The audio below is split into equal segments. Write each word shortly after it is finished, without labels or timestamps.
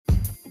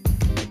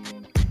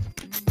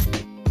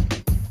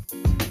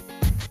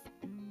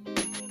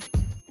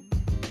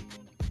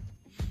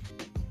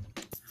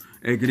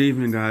Hey, good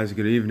evening, guys.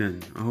 Good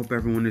evening. I hope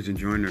everyone is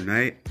enjoying their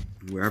night,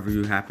 wherever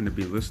you happen to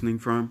be listening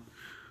from.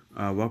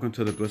 Welcome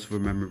to the Blissful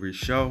Memories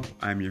Show.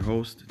 I'm your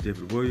host,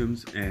 David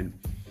Williams, and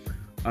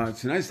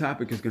tonight's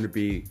topic is going to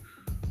be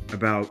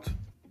about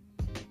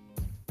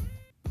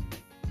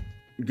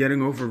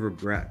getting over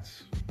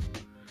regrets.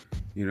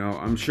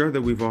 I'm sure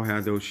that we've all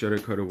had those shoulda,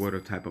 coulda, woulda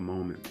type of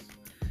moments.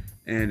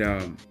 And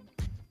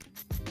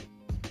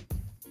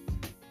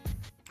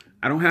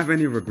I don't have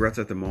any regrets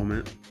at the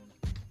moment.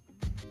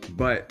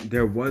 But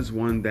there was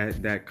one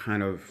that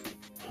kind of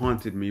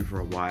haunted me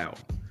for a while,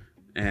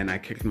 and I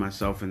kicked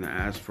myself in the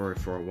ass for it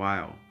for a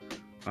while,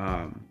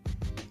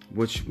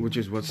 which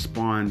is what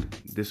spawned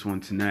this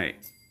one tonight.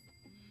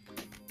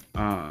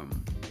 My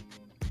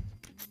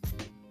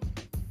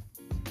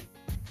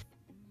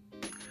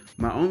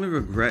only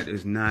regret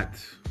is not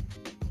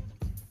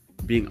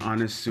being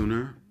honest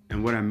sooner,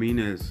 and what I mean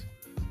is,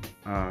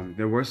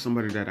 there was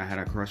somebody that I had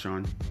a crush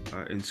on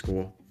in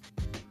school,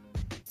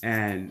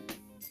 and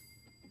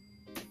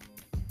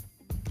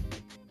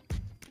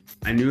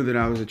I knew that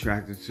I was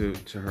attracted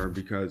to her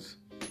because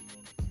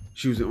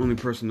she was the only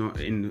person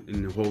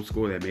in the whole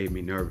school that made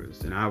me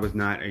nervous. And I was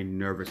not a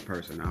nervous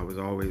person. I was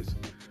always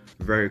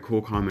very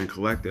cool, calm, and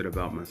collected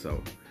about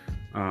myself.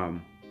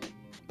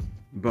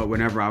 But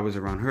whenever I was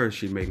around her,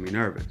 she'd make me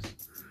nervous.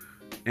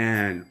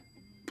 And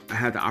I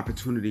had the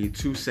opportunity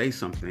to say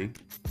something,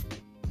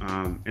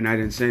 and I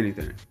didn't say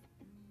anything.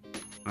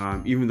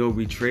 Even though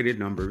we traded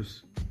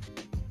numbers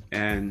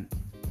and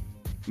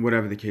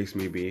whatever the case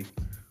may be.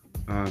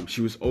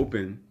 She was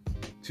open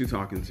to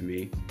talking to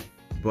me,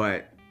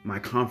 but my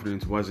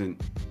confidence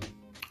wasn't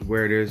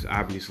where it is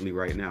obviously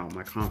right now.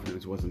 My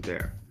confidence wasn't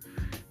there.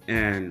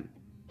 And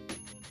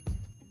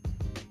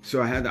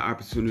so I had the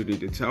opportunity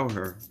to tell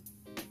her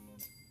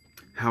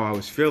how I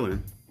was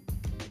feeling,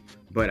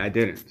 but I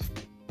didn't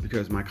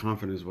because my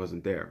confidence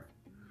wasn't there.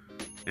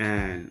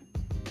 And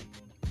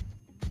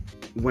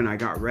when I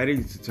got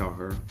ready to tell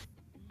her,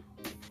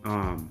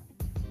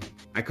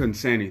 I couldn't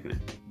say anything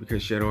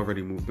because she had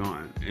already moved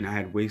on, and I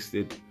had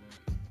wasted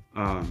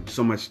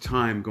so much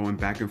time going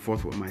back and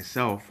forth with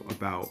myself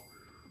about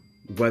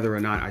whether or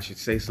not I should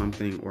say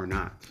something or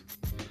not,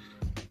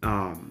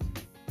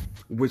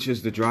 which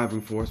is the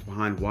driving force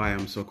behind why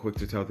I'm so quick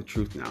to tell the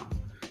truth now.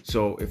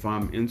 So if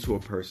I'm into a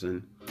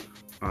person,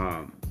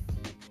 I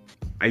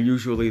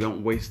usually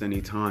don't waste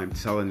any time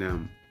telling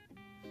them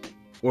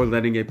or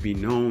letting it be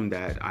known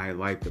that I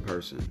like the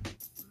person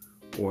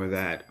or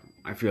that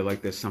I feel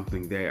like there's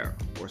something there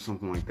or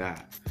something like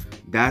that.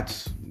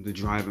 That's the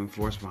driving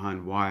force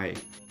behind why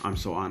I'm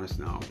so honest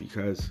now,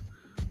 because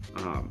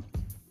I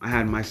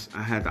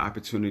had the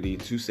opportunity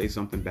to say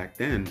something back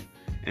then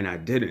and I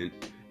didn't.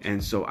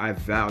 And so I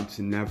vowed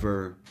to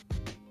never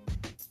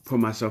put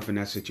myself in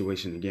that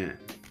situation again.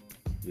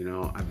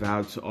 I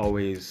vowed to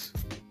always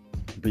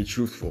be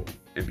truthful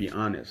and be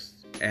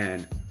honest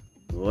and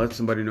let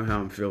somebody know how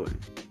I'm feeling.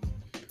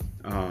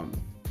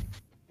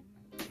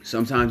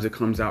 Sometimes it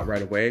comes out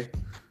right away.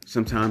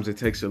 Sometimes it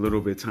takes a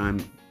little bit of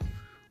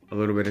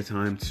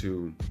time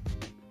to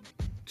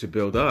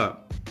build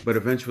up, but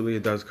eventually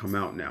it does come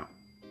out now.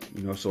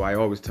 So I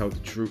always tell the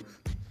truth.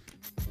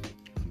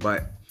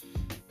 But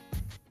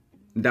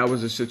that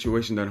was a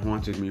situation that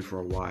haunted me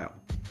for a while.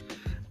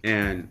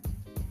 And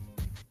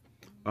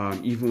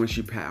even when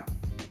she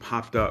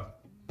popped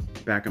up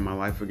back in my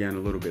life again a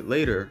little bit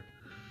later,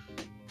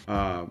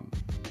 I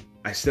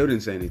still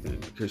didn't say anything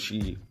because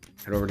she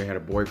had already had a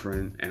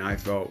boyfriend, and I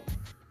felt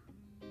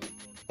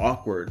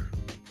awkward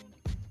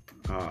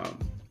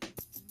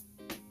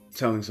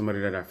telling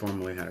somebody that I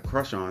formerly had a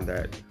crush on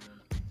that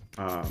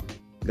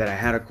I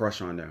had a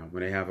crush on now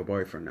when they have a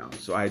boyfriend now.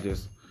 So I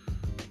just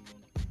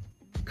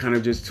kind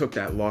of just took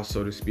that loss,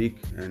 so to speak,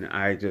 and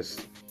I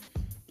just,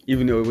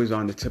 even though it was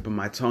on the tip of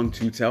my tongue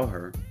to tell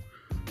her,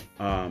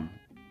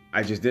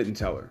 I just didn't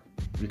tell her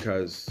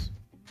because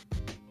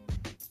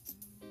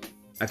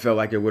I felt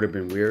like it would have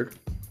been weird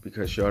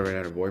because she already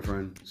had a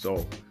boyfriend.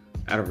 So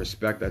out of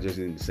respect, I just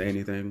didn't say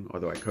anything,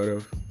 although I could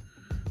have.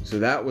 So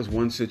that was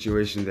one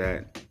situation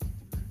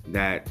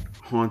that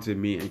haunted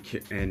me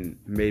and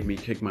made me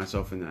kick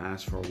myself in the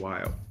ass for a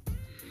while.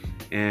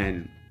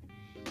 And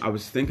I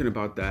was thinking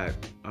about that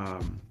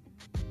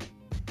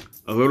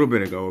a little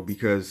bit ago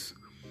because,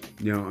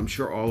 I'm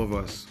sure all of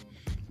us,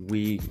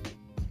 we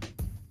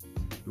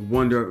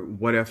wonder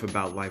what if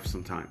about life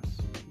sometimes.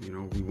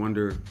 We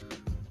wonder,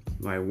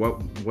 like,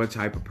 what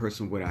type of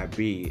person would I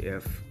be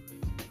if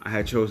I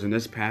had chosen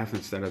this path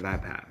instead of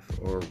that path?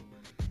 Or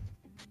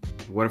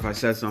what if I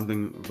said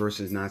something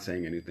versus not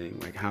saying anything?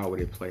 Like, how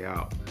would it play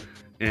out?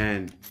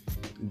 And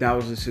that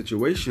was a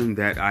situation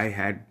that I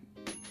had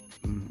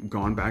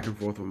gone back and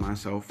forth with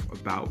myself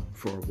about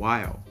for a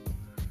while.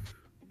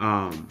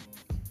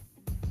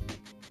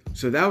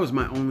 So that was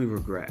my only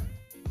regret.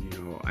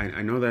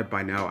 I know that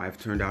by now I've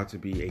turned out to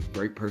be a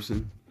great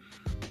person.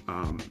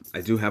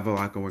 I do have a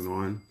lot going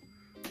on.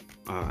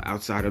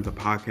 Outside of the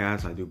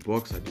podcast, I do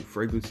books, I do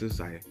fragrances,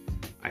 I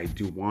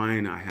do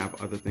wine, I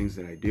have other things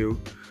that I do.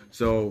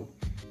 So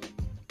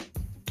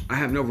I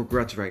have no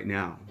regrets right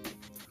now.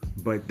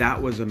 But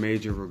that was a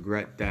major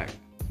regret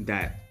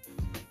that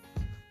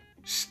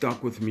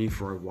stuck with me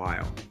for a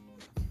while.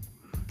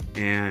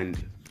 And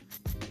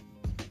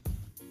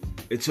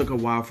it took a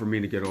while for me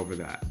to get over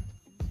that.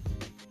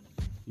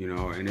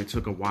 And it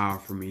took a while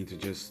for me to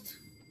just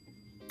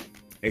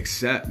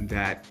accept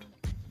that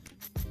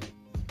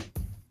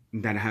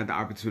I had the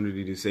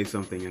opportunity to say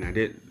something and I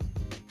didn't.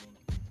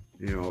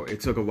 It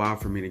took a while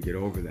for me to get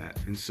over that.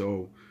 And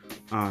so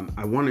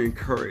I want to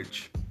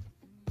encourage,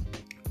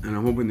 and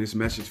I'm hoping this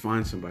message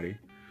finds somebody.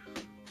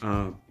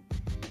 I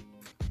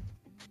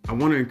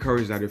want to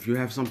encourage that if you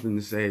have something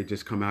to say,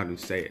 just come out and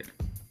say it.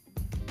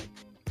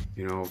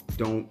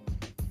 Don't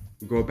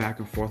go back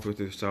and forth with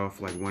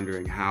yourself, like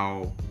wondering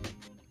how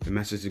the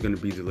message is going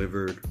to be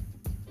delivered,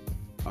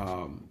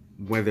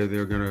 whether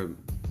they're going to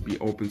be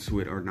open to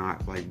it or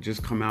not. Like,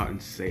 just come out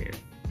and say it.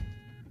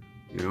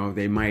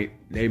 They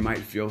might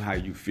feel how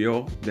you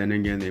feel. Then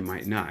again, they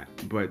might not.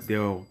 But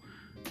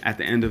at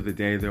the end of the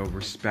day, they'll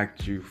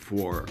respect you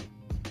for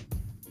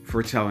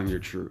telling your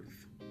truth.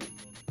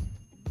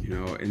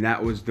 And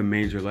that was the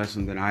major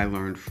lesson that I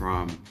learned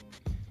from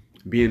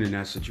being in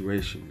that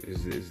situation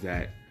is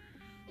that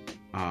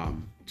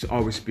to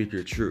always speak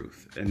your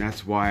truth. And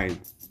that's why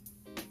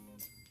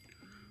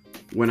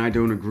when I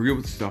don't agree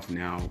with stuff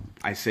now,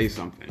 I say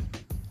something.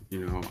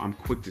 I'm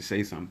quick to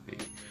say something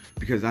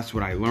because that's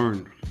what I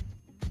learned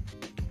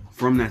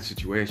from that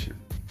situation.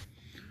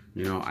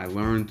 I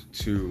learned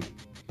to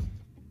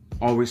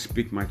always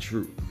speak my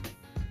truth.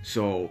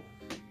 So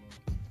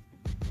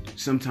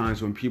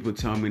sometimes when people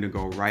tell me to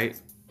go right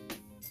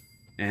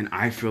and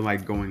I feel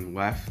like going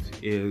left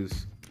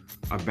is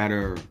a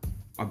better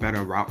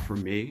route for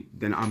me,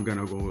 then I'm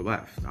gonna go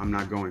left. I'm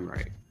not going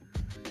right.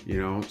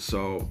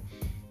 So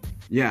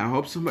yeah, I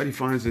hope somebody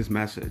finds this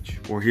message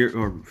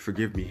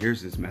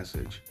hears this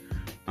message.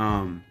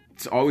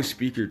 To always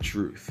speak your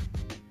truth.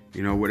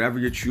 Whatever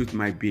your truth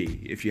might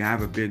be. If you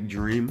have a big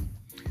dream,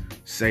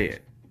 say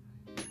it.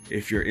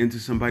 If you're into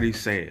somebody,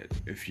 say it.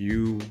 If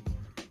you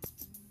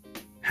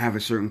have a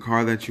certain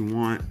car that you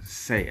want,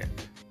 say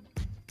it.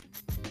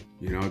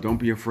 Don't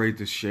be afraid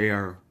to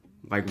share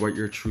like what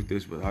your truth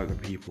is with other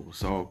people.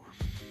 So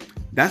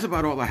that's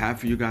about all I have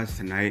for you guys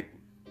tonight.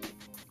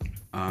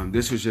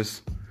 This was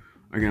just,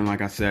 again,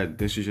 like I said,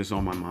 this is just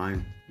on my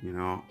mind,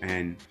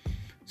 and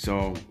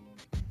so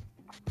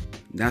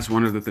that's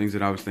one of the things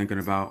that I was thinking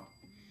about.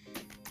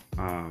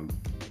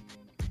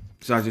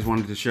 So I just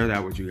wanted to share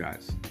that with you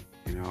guys,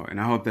 and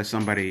I hope that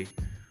somebody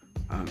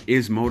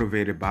is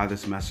motivated by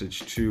this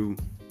message to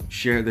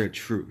share their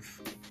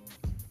truth,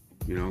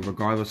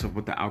 regardless of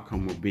what the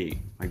outcome will be.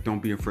 Like,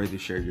 don't be afraid to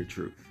share your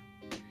truth.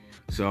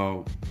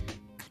 So,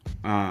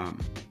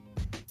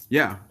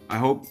 yeah, I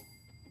hope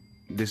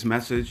this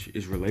message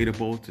is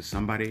relatable to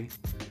somebody,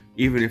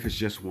 even if it's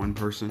just one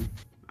person.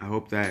 I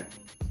hope that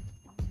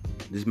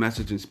this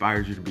message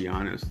inspires you to be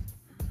honest.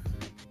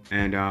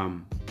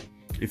 And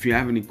if you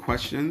have any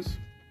questions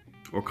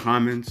or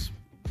comments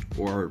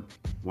or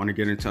want to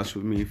get in touch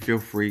with me, feel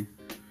free.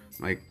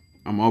 Like,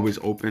 I'm always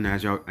open,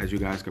 as you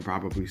guys can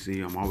probably see.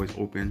 I'm always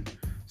open.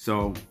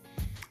 So,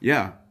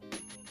 yeah,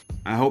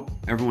 I hope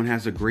everyone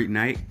has a great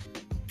night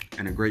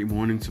and a great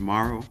morning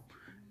tomorrow.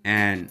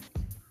 And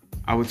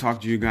I will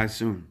talk to you guys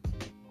soon.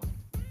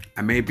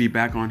 I may be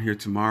back on here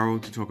tomorrow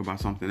to talk about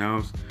something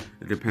else.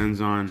 It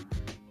depends on,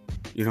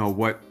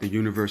 what the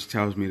universe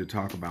tells me to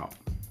talk about.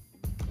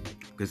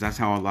 Because that's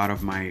how a lot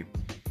of my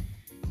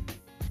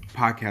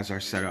podcasts are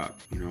set up.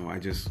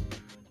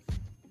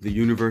 The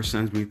universe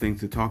sends me things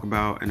to talk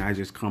about and I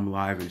just come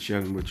live and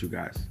share them with you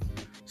guys.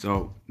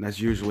 So that's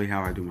usually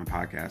how I do my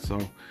podcast. So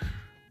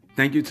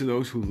thank you to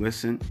those who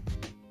listen.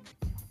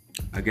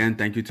 Again,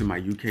 thank you to my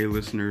UK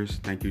listeners.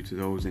 Thank you to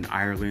those in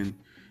Ireland,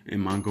 in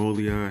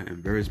Mongolia, and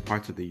various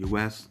parts of the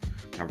US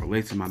that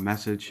relate to my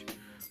message.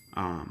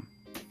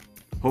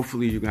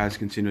 Hopefully you guys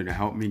continue to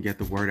help me get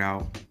the word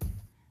out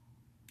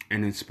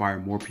and inspire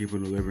more people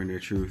to live in their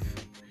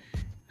truth.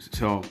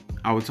 So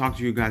I will talk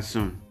to you guys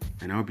soon,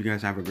 and I hope you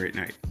guys have a great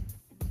night.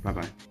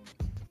 Bye-bye.